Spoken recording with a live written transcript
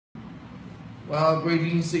Well,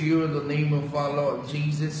 greetings to you in the name of our Lord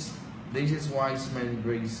Jesus. This is Wise Men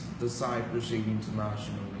Grace Discipleship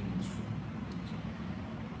International Ministry.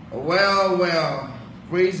 Well,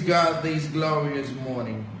 praise God this glorious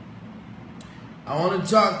morning. I want to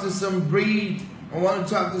talk to some breed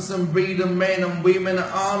of men and women of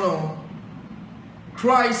honor,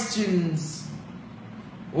 Christians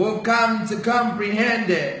who have come to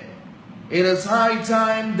comprehend it. It is high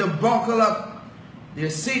time to buckle up their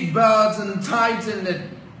seatbelts and tighten it.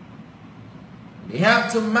 They have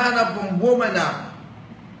to man up and woman up.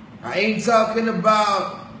 I ain't talking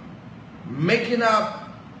about making up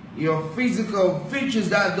your physical features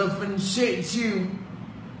that differentiate you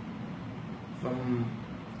from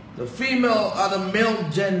the female or the male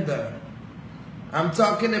gender. I'm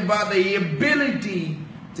talking about the ability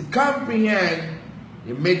to comprehend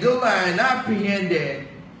the middle and apprehend it.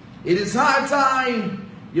 It is high time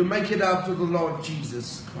you make it up to the Lord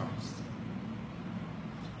Jesus Christ.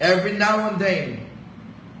 Every now and then.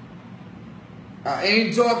 I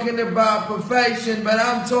ain't talking about perfection, but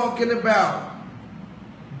I'm talking about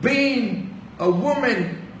being a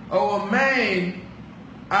woman or a man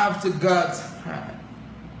after God's heart.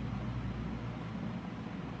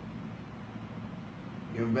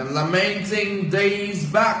 You've been lamenting days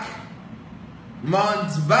back,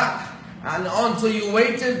 months back, and until you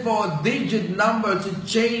waited for a digit number to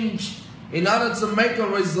change in order to make a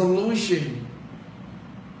resolution.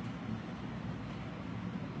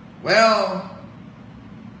 Well,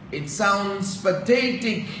 it sounds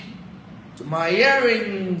pathetic to my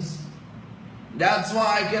earrings. That's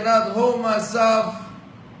why I cannot hold myself,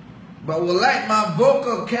 but will let my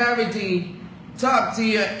vocal cavity talk to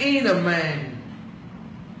your inner man.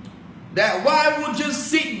 That why would you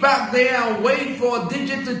sit back there and wait for a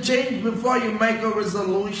digit to change before you make a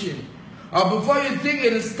resolution? Or before you think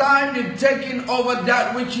it is time to taking over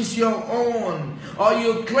that which is your own? Or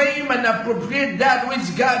you claim and appropriate that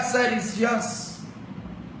which God said is yours?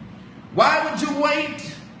 Why would you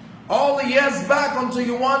wait all the years back until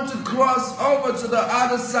you want to cross over to the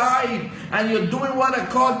other side and you're doing what I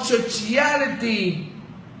call churchiality?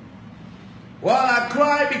 Well, I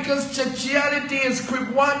cry because churchiality has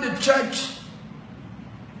crept on the church.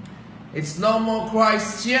 It's no more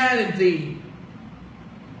Christianity.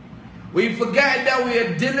 We forget that we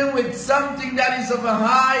are dealing with something that is of a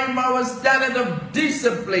high moral standard of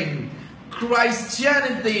discipline.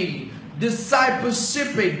 Christianity,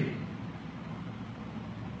 discipleship.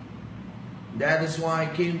 That is why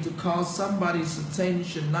I came to call somebody's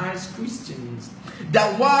attention, nice Christians,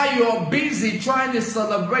 that while you're busy trying to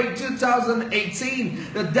celebrate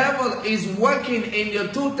 2018, the devil is working in your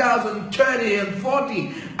 2030 and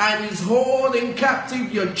 40 and is holding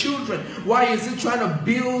captive your children. Why is he trying to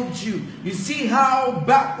build you? You see how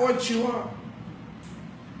backward you are?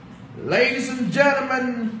 Ladies and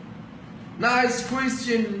gentlemen, nice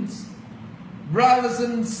Christians, brothers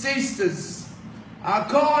and sisters, I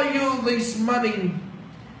call you this morning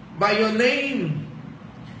by your name,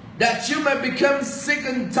 that you may become sick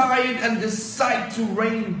and tired and decide to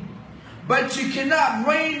reign. But you cannot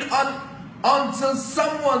reign until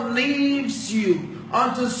someone leaves you,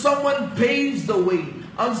 until someone paves the way,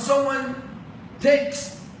 until someone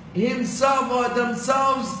takes himself or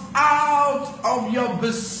themselves out of your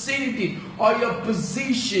vicinity or your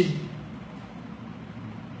position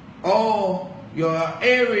or your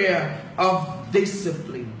area of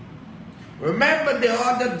discipline. Remember the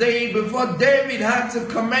other day before David had to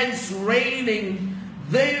commence reigning,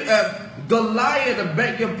 Goliath, I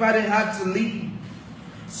beg your pardon, had to leave.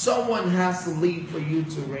 Someone has to leave for you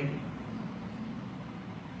to reign.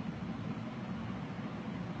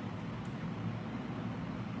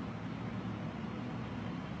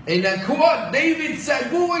 In a quote, David said,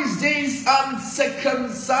 "Who is this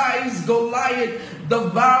uncircumcised Goliath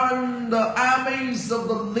devouring the armies of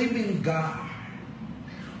the living God?"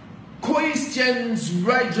 Christians,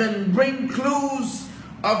 brethren, bring clues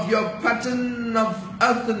of your pattern of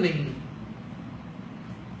earthing.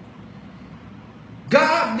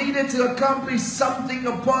 God needed to accomplish something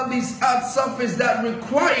upon this earth surface that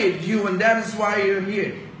required you, and that is why you're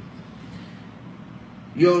here.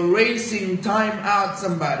 You're racing time out,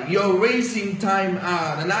 somebody. You're racing time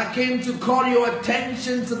out. And I came to call your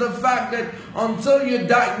attention to the fact that until you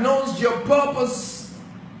diagnose your purpose,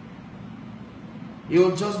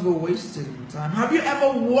 you'll just be wasting time. Have you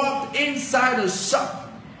ever walked inside a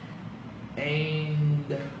shop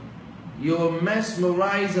and you're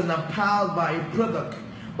mesmerized and appalled by a product,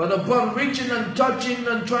 but upon reaching and touching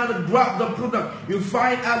and trying to grab the product, you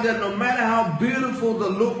find out that no matter how beautiful they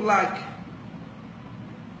look like,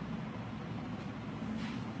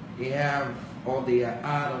 they have or they are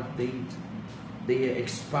out of date. they are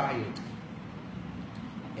expired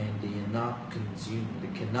and they are not consumed.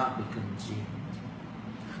 They cannot be consumed.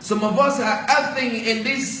 Some of us are earthing in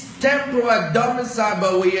this temporal domicile,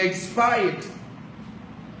 but we are expired.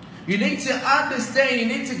 You need to understand, you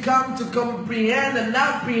need to come to comprehend and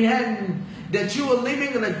apprehend that you are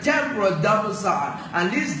living in a temporal domicile,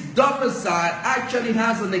 and this domicile actually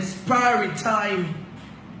has an expiry time.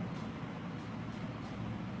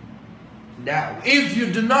 That if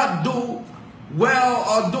you do not do well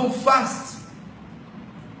or do fast,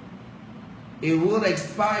 it will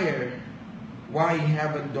expire while you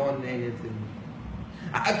haven't done anything.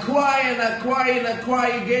 Acquire and acquire and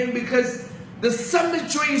acquire again, because the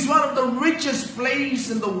cemetery is one of the richest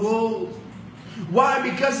places in the world. Why?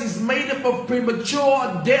 Because it's made up of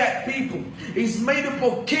premature dead people. It's made up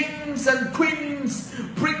of kings and queens,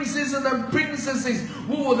 princes and princesses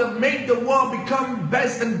who would have made the world become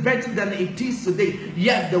best and better than it is today.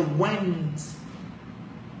 Yet they went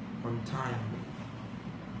on time.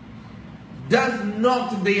 Does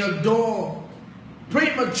not their door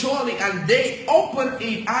prematurely, and they open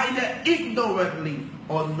it either ignorantly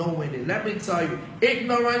or knowingly. Let me tell you,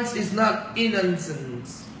 ignorance is not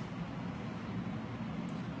innocence.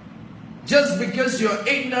 Just because you're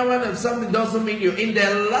ignorant of something doesn't mean you're in. There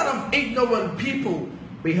are a lot of ignorant people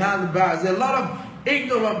behind the bars. There are a lot of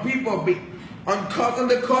ignorant people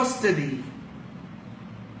under custody.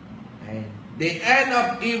 And they end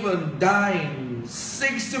up even dying.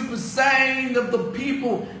 60% of the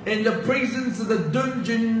people in the prisons and the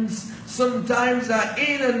dungeons sometimes are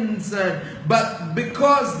innocent, but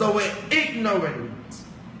because they were ignorant.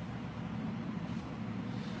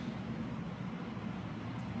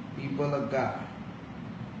 People of God,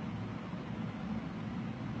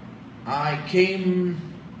 I came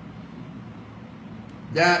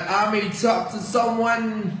that I may talk to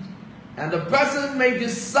someone, and the person may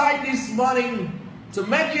decide this morning to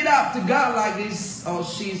make it up to God like this, or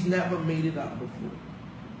she's never made it up before.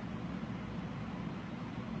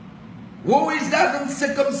 Who is that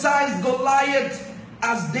uncircumcised Goliath,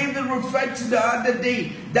 as David referred to the other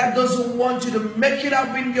day, that doesn't want you to make it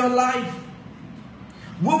up in your life?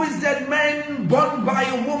 Who is that man born by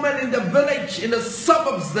a woman in the village, in the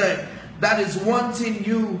suburbs there, that is wanting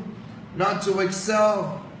you not to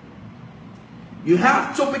excel? You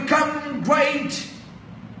have to become great.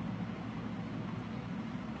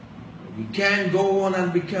 You can't go on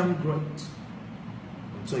and become great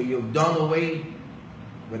until you've done away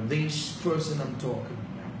with this person I'm talking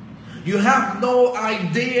about. You have no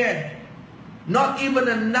idea, not even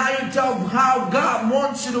a night of how God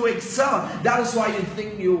wants you to excel. That is why you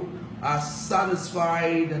think you are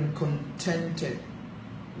satisfied and contented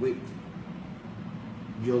with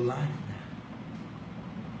your life now.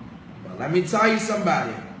 But let me tell you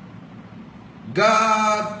somebody,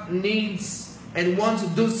 God needs and wants to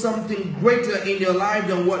do something greater in your life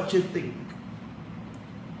than what you think.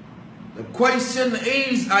 The question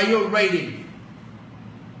is, are you ready?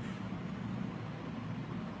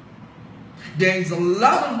 There is a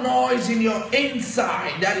lot of noise in your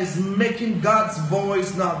inside that is making God's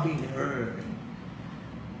voice not being heard.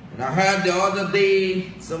 And I heard the other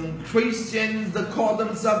day some Christians that call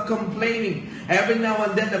themselves complaining. Every now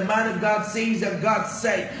and then the man of God says that God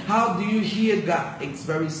said. How do you hear God? It's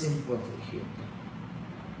very simple to hear God.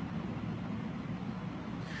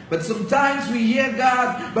 But sometimes we hear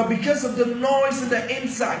God, but because of the noise in the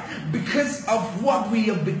inside, because of what we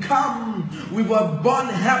have become, we were born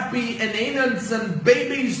happy and innocent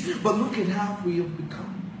babies, but look at how we have become.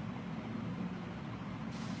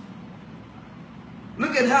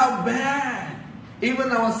 Look at how bad.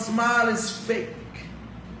 Even our smile is fake.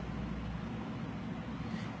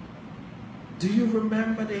 Do you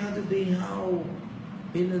remember the other day how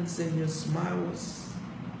innocent your smile was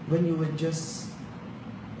when you were just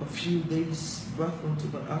a few days brought onto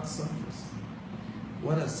the earth's surface?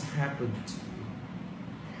 What has happened to you?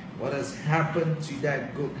 What has happened to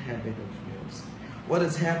that good habit of yours? What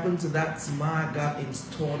has happened to that smile God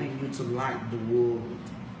installed in you to light the world?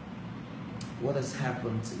 What has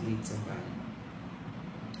happened to it, somebody?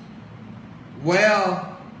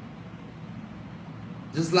 Well,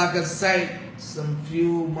 just like I said some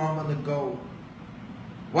few moments ago,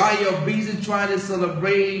 while you're busy trying to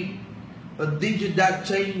celebrate a digit that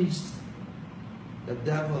changed, the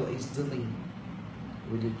devil is dealing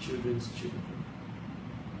with the children's children.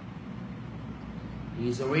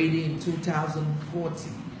 He's already in 2040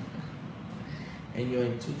 and you're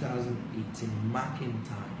in 2018, marking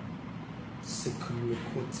time,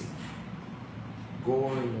 circumlocuting,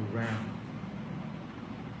 going around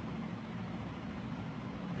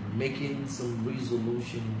and making some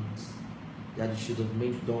resolutions that you should have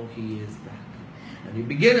made donkey years back. And you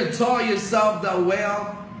begin to tell yourself that,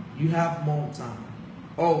 well, you have more time.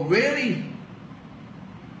 Oh, really?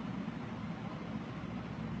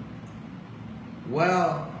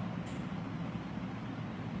 Well,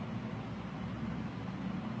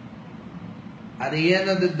 at the end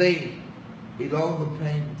of the day, it all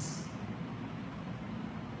depends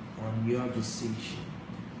on your decision,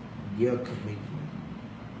 your commitment.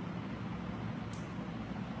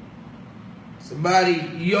 Somebody,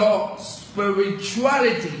 your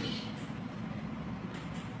spirituality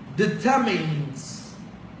determines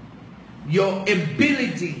your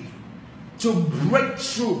ability to break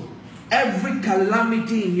through every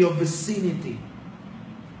calamity in your vicinity.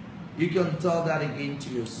 You can tell that again to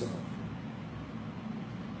yourself.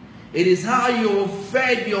 It is how you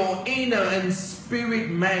fed your inner and spirit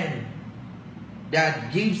man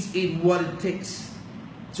that gives it what it takes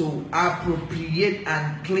to appropriate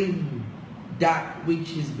and claim that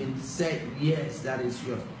which has been said, yes, that is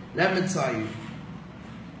yours. Let me tell you,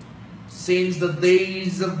 since the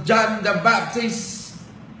days of John the Baptist,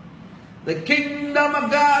 the kingdom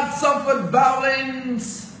of God suffered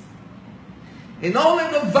violence, and only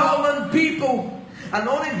the violent people and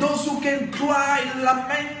only those who can cry,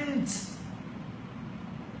 lament,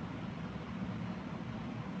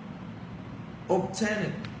 obtain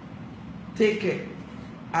it, take it,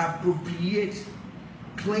 appropriate,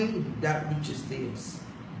 claim that which is theirs.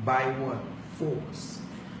 By what? Force.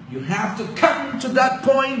 You have to come to that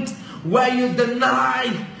point where you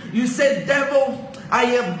deny. You say, devil, I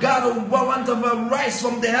have got a warrant of arrest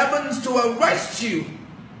from the heavens to arrest you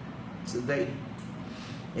today.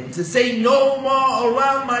 And to say no more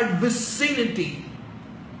around my vicinity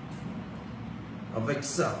of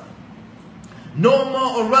Excel. No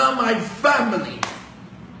more around my family.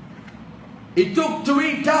 It took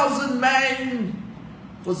 3,000 men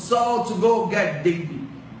for Saul to go get David.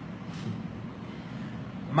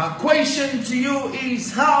 My question to you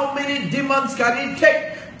is, how many demons can it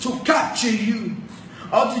take to capture you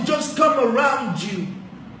or to just come around you?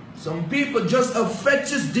 Some people, just a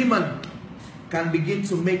fetish demon can begin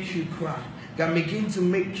to make you cry, can begin to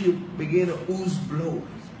make you begin to ooze blood.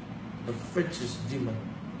 A fetish demon.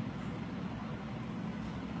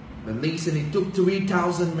 But listen, it took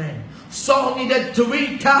 3,000 men. Saul needed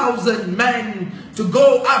 3,000 men to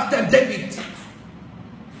go after David.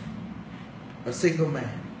 A single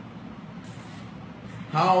man.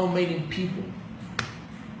 How many people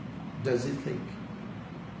does it take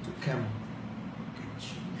to come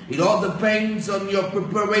catch you? It all depends on your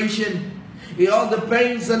preparation. It all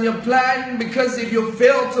depends on your plan, because if you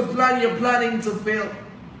fail to plan, you're planning to fail.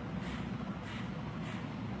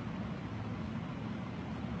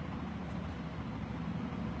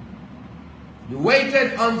 You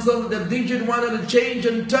waited until the digit wanted to change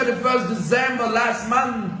on 31st December last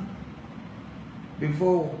month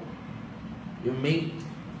before you meet.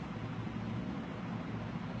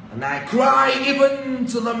 And I cry even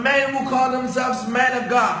to the men who call themselves men of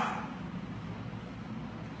God,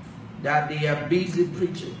 that they are busy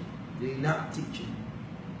preaching, they are not teaching.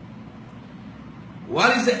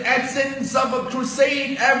 What is the essence of a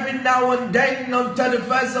crusade every now and then on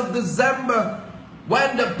 31st of December,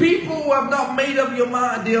 when the people who have not made up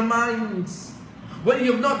their minds, when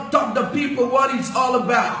you have not taught the people what it's all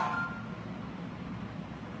about?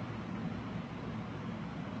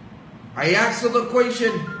 I ask you the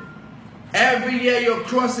question, every year you're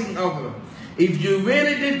crossing over. If you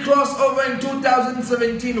really did cross over in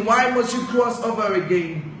 2017, why must you cross over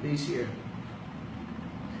again this year?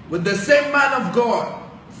 With the same man of God.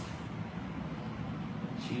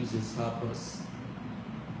 Jesus, help us.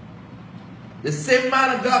 The same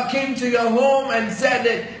man of God came to your home and said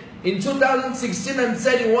that in 2016 and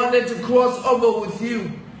said he wanted to cross over with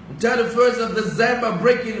you. 31st of December,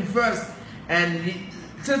 breaking first. And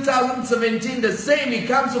 2017, the same, he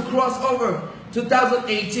comes to cross over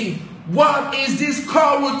 2018. What is this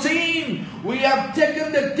core routine? We have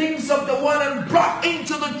taken the things of the world and brought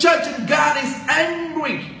into the church, and God is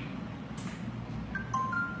angry.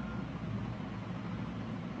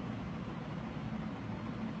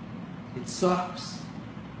 It sucks.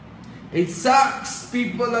 It sucks,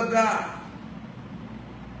 people of God,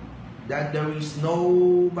 that there is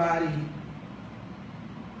nobody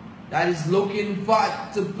that is looking for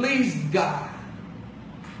to please God.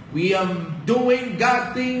 We are doing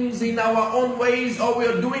God things in our own ways, or we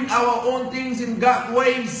are doing our own things in God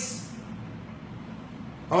ways,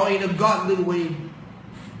 or in a godly way,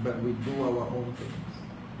 but we do our own things.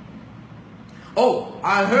 Oh,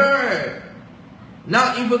 I heard,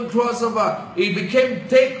 not even crossover, it became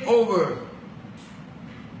takeover.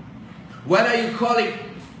 Whether you call it,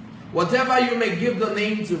 whatever you may give the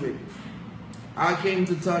name to it. I came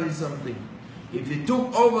to tell you something. If you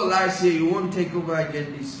took over last year, you won't take over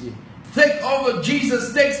again this year. Take over.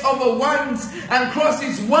 Jesus takes over once and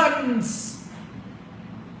crosses once.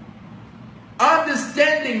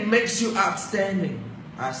 Understanding makes you outstanding.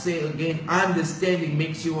 I say again, understanding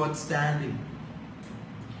makes you outstanding.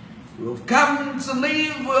 We've come to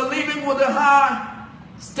live, we're living with a high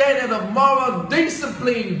standard of moral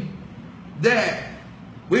discipline there.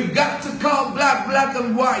 We've got to call black, black,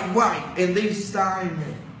 and white, white in this time.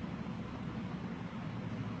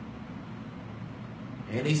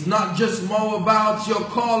 And it's not just more about your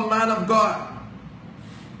call, man of God.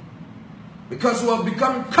 Because we have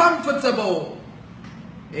become comfortable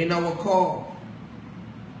in our call.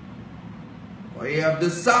 We have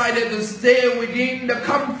decided to stay within the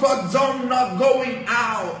comfort zone, not going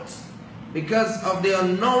out because of the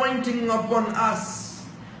anointing upon us.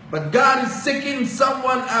 But God is seeking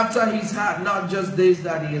someone after his heart, not just this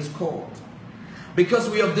that he has called. Because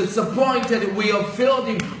we have disappointed, we have failed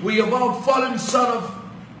him, we have all fallen short of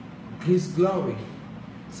his glory.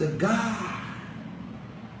 So God,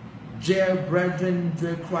 dear brethren,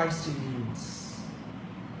 dear Christians,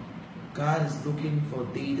 God is looking for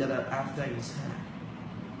thee that are after his heart,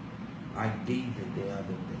 like David the other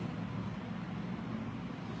day.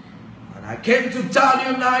 And I came to tell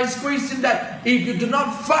you, nice Christian, that if you do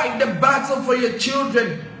not fight the battle for your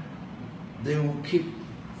children, they will keep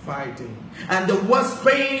fighting. And the worst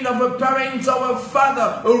pain of a parent or a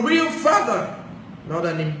father, a real father, not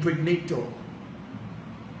an impregnator,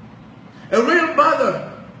 a real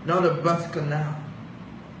mother, not a birth canal.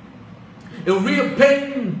 A real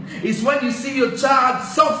pain is when you see your child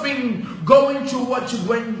suffering, going through what you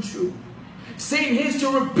went through, seeing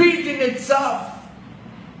history repeating itself.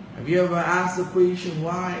 Have you ever asked the question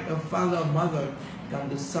why a father or mother can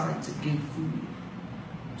decide to give food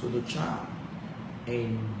to the child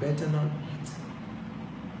and better not eat?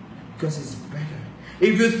 Because it's better.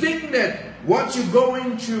 If you think that what you're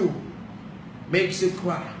going through makes you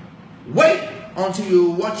cry, wait until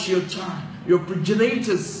you watch your child, your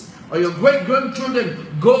progenitors, or your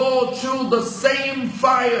great-grandchildren go through the same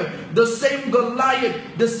fire, the same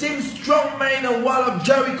Goliath, the same strong man and wall of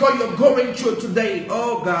Jericho you're going through today.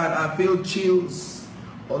 Oh God, I feel chills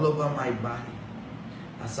all over my body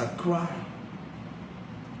as I cry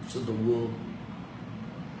to the world,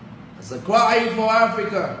 as I cry for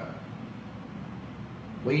Africa.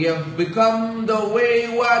 We have become the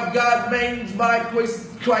way what God meant by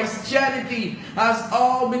Christianity has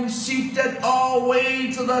all been shifted all the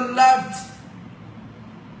way to the left.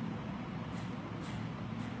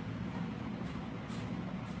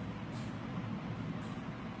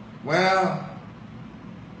 Well,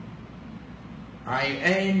 I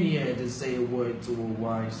am here to say a word to a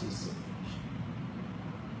wise sister.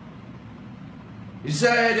 He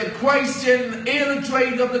said, the Christian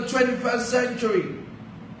illiterate of the 21st century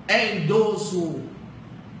and those who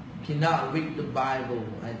cannot read the Bible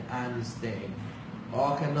and understand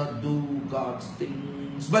or cannot do God's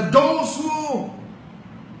things, but those who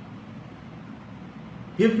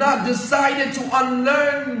have not decided to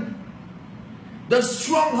unlearn the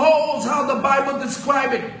strongholds, how the Bible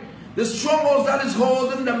describes it, the strongholds that is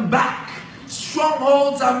holding them back.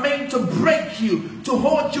 Strongholds are meant to break you, to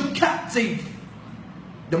hold you captive.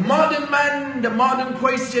 The modern man, the modern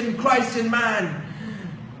Christian man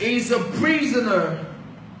is a prisoner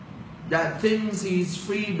that thinks he is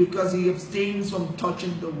free because he abstains from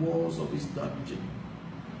touching the walls of his dungeon.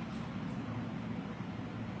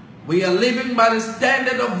 We are living by the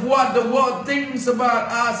standard of what the world thinks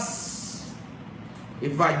about us.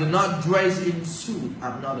 If I do not dress in suit,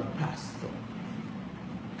 I'm not a pastor.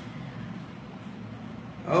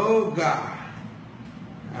 Oh God,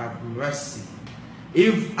 have mercy.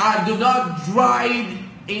 If I do not drive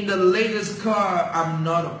in the latest car, I'm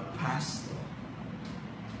not a pastor.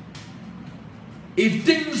 If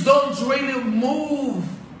things don't really move,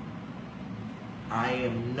 I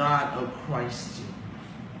am not a Christian.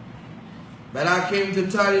 But I came to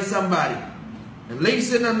tell you somebody, and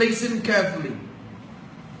listen carefully.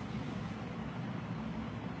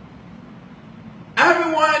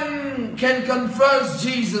 Everyone can confess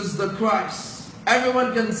Jesus the Christ.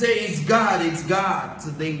 Everyone can say it's God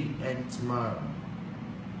today and tomorrow.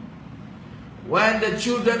 When the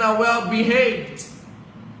children are well behaved,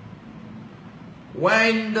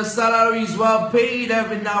 when the salary is well paid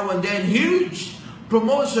every now and then, huge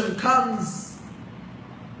promotion comes,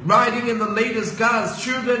 riding in the latest cars,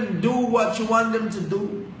 children do what you want them to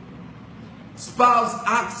do. Spouse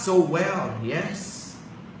acts so well, yes.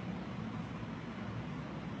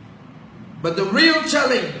 But the real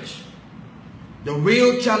challenge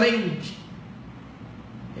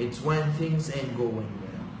It's when things ain't going well.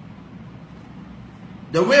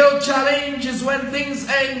 The real challenge is when things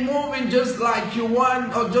ain't moving just like you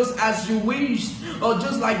want, or just as you wished, or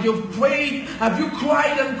just like you've prayed. Have you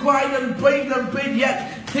cried and cried and prayed,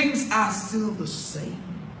 yet things are still the same?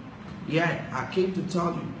 Yet I came to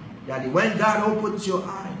tell you that when God opens your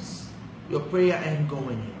eyes, your prayer ain't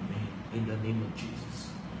going in vain, in the name of Jesus.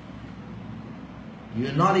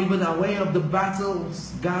 You're not even aware of the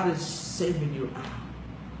battles God is saving you out.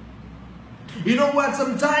 You know what,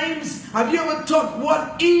 sometimes, have you ever thought,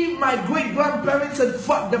 what if my great-grandparents had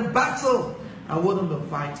fought the battle? I wouldn't be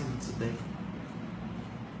fighting today.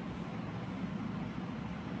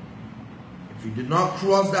 If you do not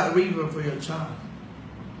cross that river for your child,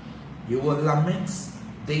 you will lament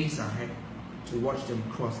days ahead to watch them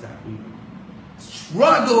cross that river.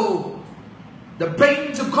 Struggle. The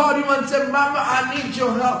pain to call you and say, Mama, I need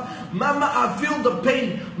your help. Mama, I feel the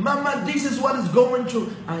pain. Mama, this is what is going through.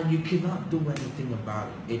 And you cannot do anything about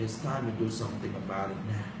it. It is time to do something about it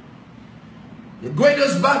now. The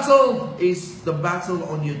greatest battle is the battle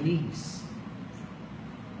on your knees.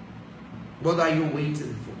 What are you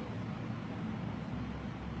waiting for?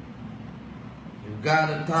 You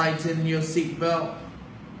gotta tighten your seatbelt.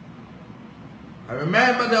 I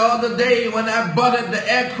remember the other day when I boarded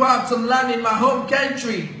the aircraft to land in my home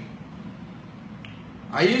country.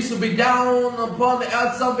 I used to be down upon the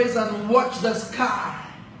earth's surface and watch the sky.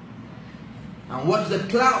 And watch the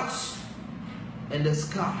clouds in the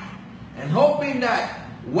sky. And hoping that,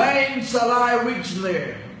 when shall I reach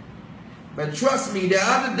there? But trust me, the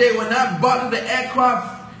other day when I boarded the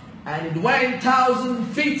aircraft and it went 1,000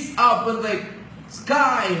 feet up in the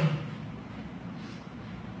sky,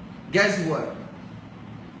 guess what?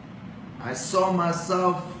 I saw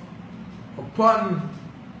myself upon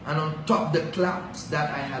and on top the clouds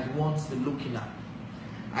that I had once been looking at.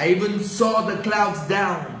 I even saw the clouds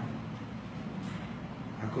down.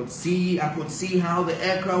 I could see how the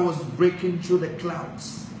aircraft was breaking through the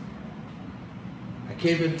clouds. I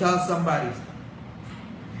came to tell somebody,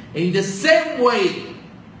 in the same way,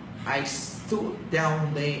 I stood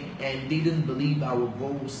down there and didn't believe I would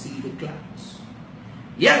go see the clouds.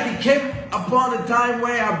 Yet it came upon a time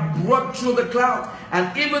where I broke through the clouds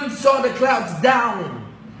and even saw the clouds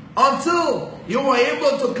down until you were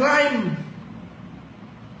able to climb.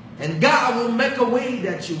 And God will make a way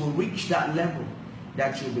that you will reach that level,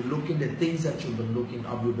 that you'll be looking, the things that you've been looking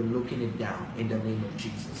up, you'll be looking it down in the name of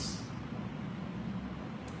Jesus.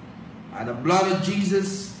 By the blood of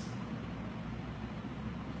Jesus,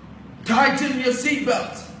 tighten your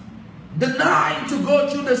seatbelt. Deny to go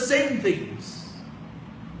through the same things.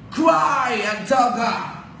 Cry and tell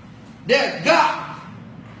God that, God,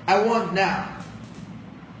 I want now.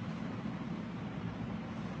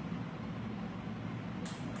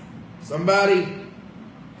 Somebody,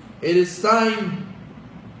 it is time,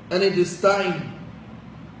 and it is time.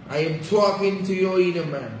 I am talking to your inner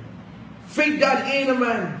man. Feed that inner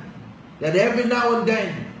man, that every now and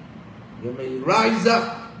then you may rise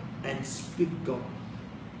up and speak God.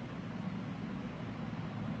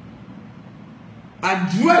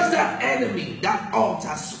 Address that enemy, that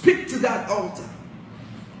altar. Speak to that altar.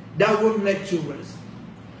 That won't let you rest.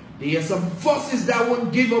 There are some forces that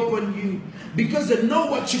won't give up on you because they know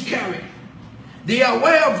what you carry. They are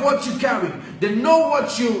aware of what you carry. They know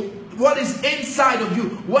what is inside of you,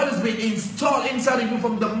 what has been installed inside of you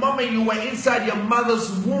from the moment you were inside your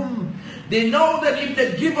mother's womb. They know that if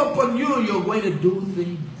they give up on you, you're going to do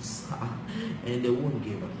things. And they won't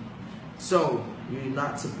give up. So, you're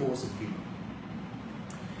not supposed to give up.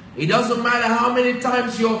 It doesn't matter how many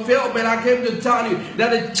times you failed, but I came to tell you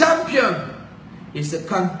that a champion is a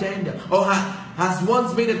contender, or has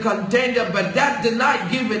once been a contender, but that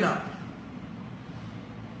denied giving up.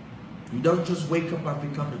 You don't just wake up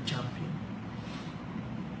and become a champion.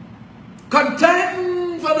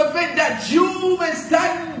 Contend for the fact that you may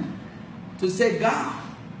stand to say, God,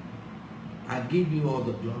 I give you all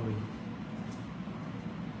the glory.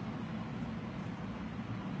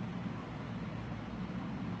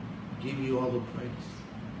 Give you all the praise.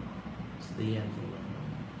 It's the end forever.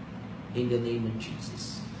 In the name of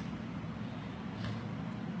Jesus.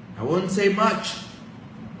 I won't say much,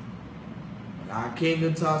 but I came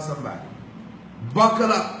to tell somebody,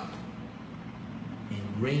 buckle up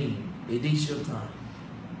and reign. It is your time.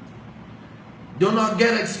 Do not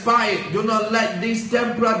get expired. Do not let this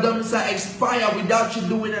temporal domicile expire without you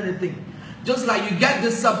doing anything. Just like you get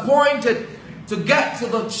disappointed to get to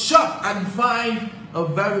the shop and find a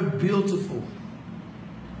very beautiful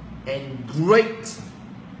and great,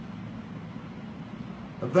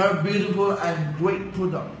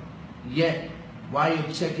 product. Yet, while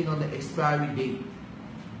you're checking on the expiry date,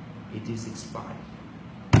 it is expired.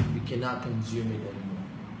 We cannot consume it anymore.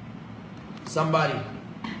 Somebody,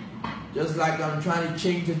 just like I'm trying to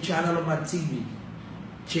change the channel of my TV,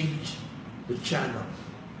 change the channel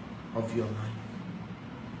of your life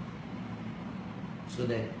so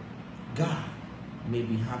that God may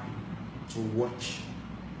be happy to watch,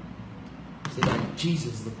 so that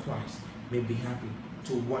Jesus the Christ may be happy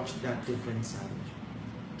to watch that different side of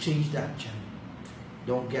you. Change that channel.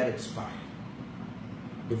 Don't get expired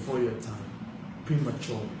before your time,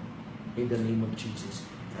 prematurely, in the name of Jesus.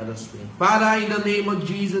 Let us pray. Father, in the name of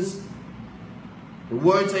Jesus, the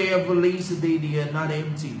words I have released today, they are not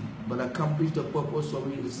empty, but accomplish the purpose of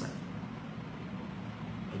your design.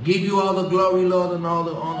 I give you all the glory, Lord, and all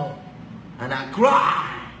the honor. And I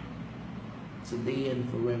cry today and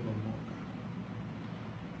forevermore,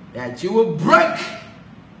 God, that you will break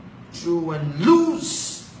through and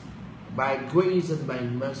loose by grace and by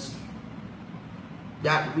mercy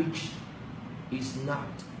that which is not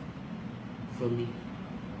for me.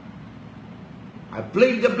 I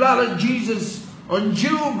plead the blood of Jesus on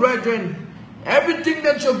you, brethren. Everything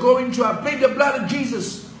that you're going through, I plead the blood of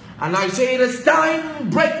Jesus. And I say it is time,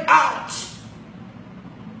 break out.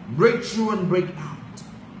 Break through and break out.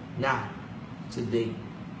 Now, today,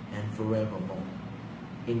 and forevermore.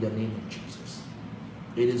 In the name of Jesus.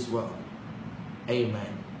 It is well.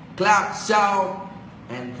 Amen. Clap, shout,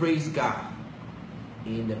 and praise God.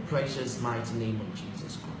 In the precious mighty name of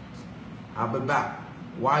Jesus Christ. I'll be back.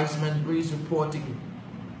 Wiseman Breeze reporting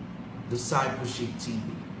Discipleship TV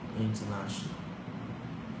International.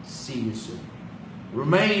 See you soon.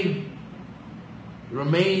 Remain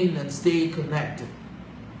and stay connected.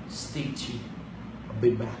 Stay tuned. I'll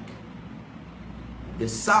be back.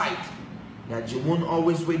 Decide that you won't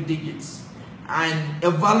always weigh digits. And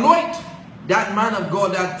evaluate that man of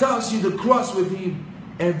God that tells you to cross with him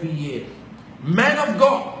every year. Man of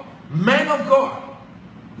God,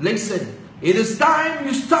 listen. It is time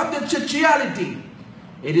you stop the churchiality.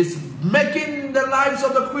 It is making the lives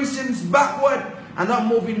of the Christians backward and not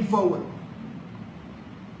moving forward.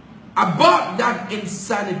 Abort that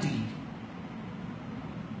insanity.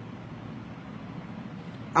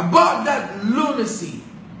 Abort that lunacy.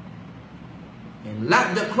 And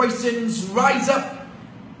let the Christians rise up.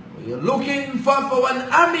 We are looking for an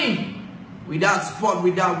army without spot,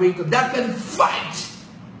 without wrinkle, that can fight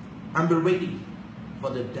and be ready for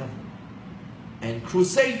the devil. And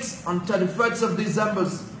crusades on 31st of December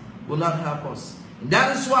will not help us. And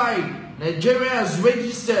that is why Nigeria has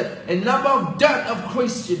registered a number of death of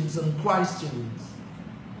Christians and Christians.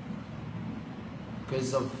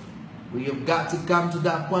 Because we have got to come to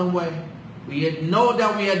that point where we know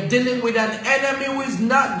that we are dealing with an enemy who is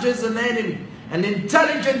not just an enemy, an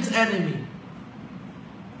intelligent enemy.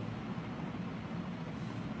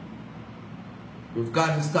 We've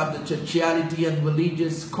got to stop the churchiality and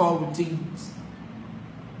religious core routines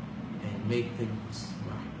and make things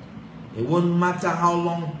right. It won't matter how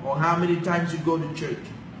long or how many times you go to church.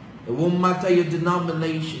 It won't matter your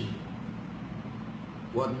denomination.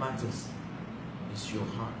 What matters is your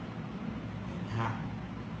heart and how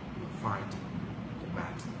you're fighting the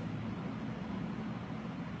battle.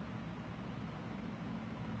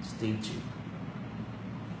 Stay tuned.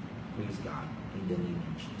 Praise God in the name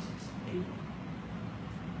of Jesus. Amen.